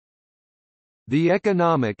The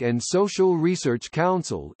Economic and Social Research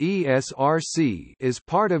Council (ESRC) is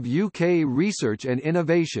part of UK Research and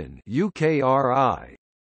Innovation (UKRI).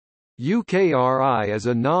 UKRI is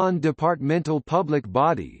a non-departmental public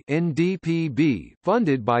body (NDPB)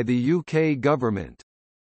 funded by the UK government.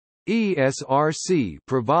 ESRC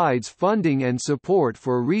provides funding and support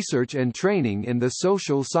for research and training in the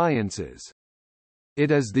social sciences. It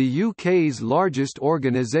is the UK's largest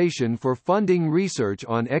organisation for funding research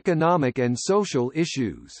on economic and social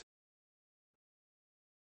issues.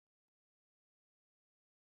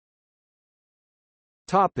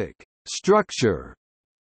 Topic: Structure.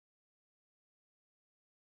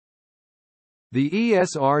 The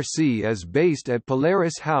ESRC is based at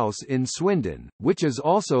Polaris House in Swindon, which is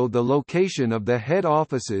also the location of the head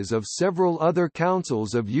offices of several other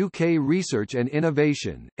councils of UK Research and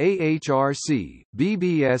Innovation: AHRC,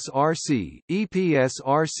 BBSRC,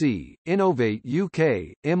 EPSRC, Innovate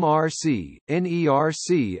UK, MRC,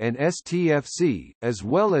 NERC and STFC, as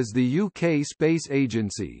well as the UK Space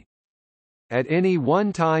Agency. At any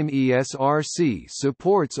one time, ESRC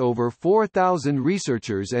supports over 4,000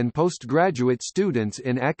 researchers and postgraduate students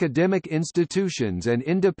in academic institutions and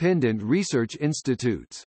independent research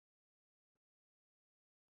institutes.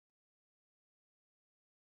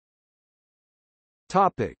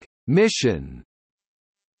 Topic: Mission.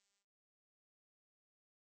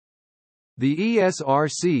 The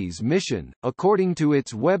ESRC's mission, according to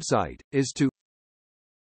its website, is to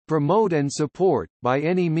promote and support, by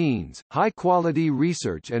any means, high-quality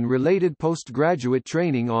research and related postgraduate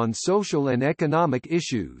training on social and economic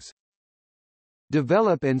issues.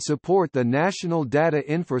 Develop and support the national data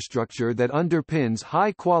infrastructure that underpins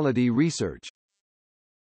high-quality research.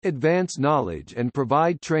 Advance knowledge and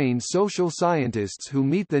provide trained social scientists who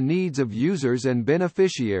meet the needs of users and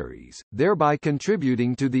beneficiaries, thereby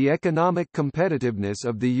contributing to the economic competitiveness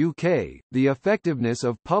of the UK, the effectiveness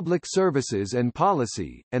of public services and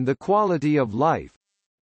policy, and the quality of life.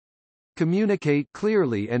 Communicate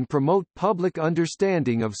clearly and promote public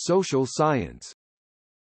understanding of social science.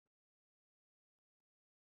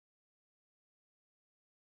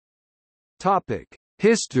 Topic: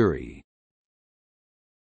 History.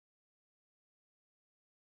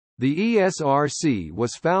 The ESRC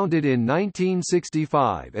was founded in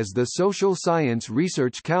 1965 as the Social Science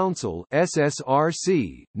Research Council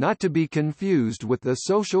 (SSRC), not to be confused with the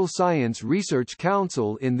Social Science Research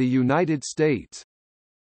Council in the United States.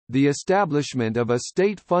 The establishment of a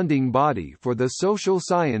state funding body for the social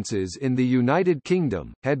sciences in the United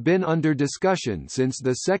Kingdom had been under discussion since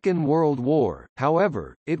the Second World War.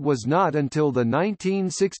 However, it was not until the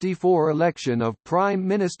 1964 election of Prime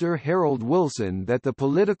Minister Harold Wilson that the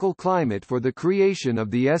political climate for the creation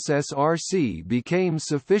of the SSRC became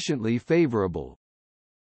sufficiently favourable.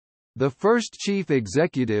 The first chief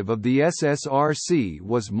executive of the SSRC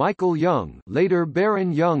was Michael Young, later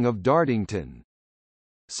Baron Young of Dartington.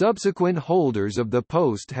 Subsequent holders of the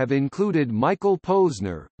post have included Michael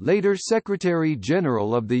Posner, later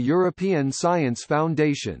Secretary-General of the European Science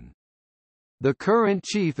Foundation. The current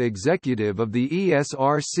chief executive of the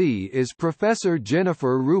ESRC is Professor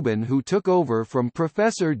Jennifer Rubin, who took over from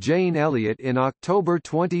Professor Jane Elliott in October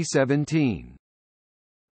 2017.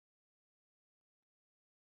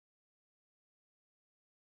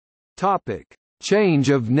 Topic: Change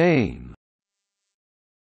of name.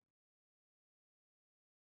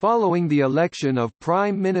 Following the election of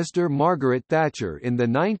Prime Minister Margaret Thatcher in the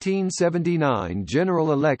 1979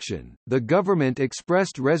 general election, the government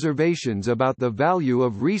expressed reservations about the value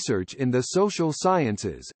of research in the social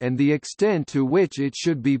sciences, and the extent to which it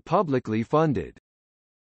should be publicly funded.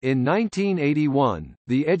 In 1981,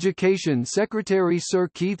 the Education Secretary Sir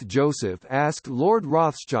Keith Joseph asked Lord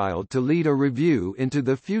Rothschild to lead a review into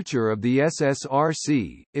the future of the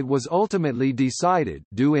SSRC. It was ultimately decided,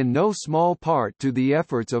 due in no small part to the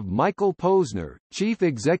efforts of Michael Posner, chief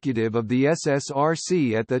executive of the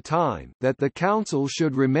SSRC at the time, that the council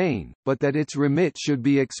should remain, but that its remit should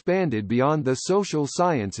be expanded beyond the social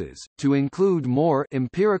sciences, to include more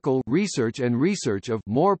empirical research and research of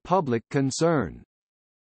more public concern.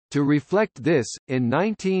 To reflect this, in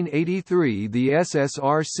 1983 the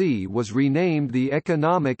SSRC was renamed the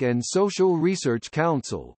Economic and Social Research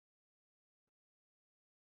Council.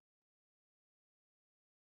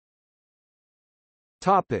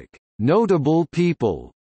 Topic: Notable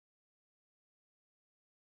people.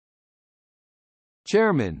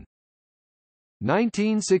 Chairman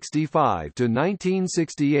 1965 to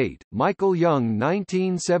 1968, Michael Young.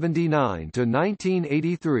 1979 to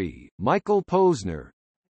 1983, Michael Posner.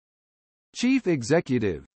 Chief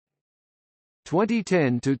Executive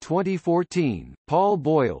 2010 to 2014, Paul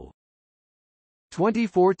Boyle.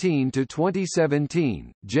 2014 to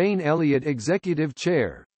 2017, Jane Elliott Executive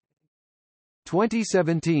Chair.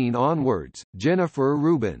 2017 onwards, Jennifer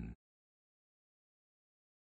Rubin.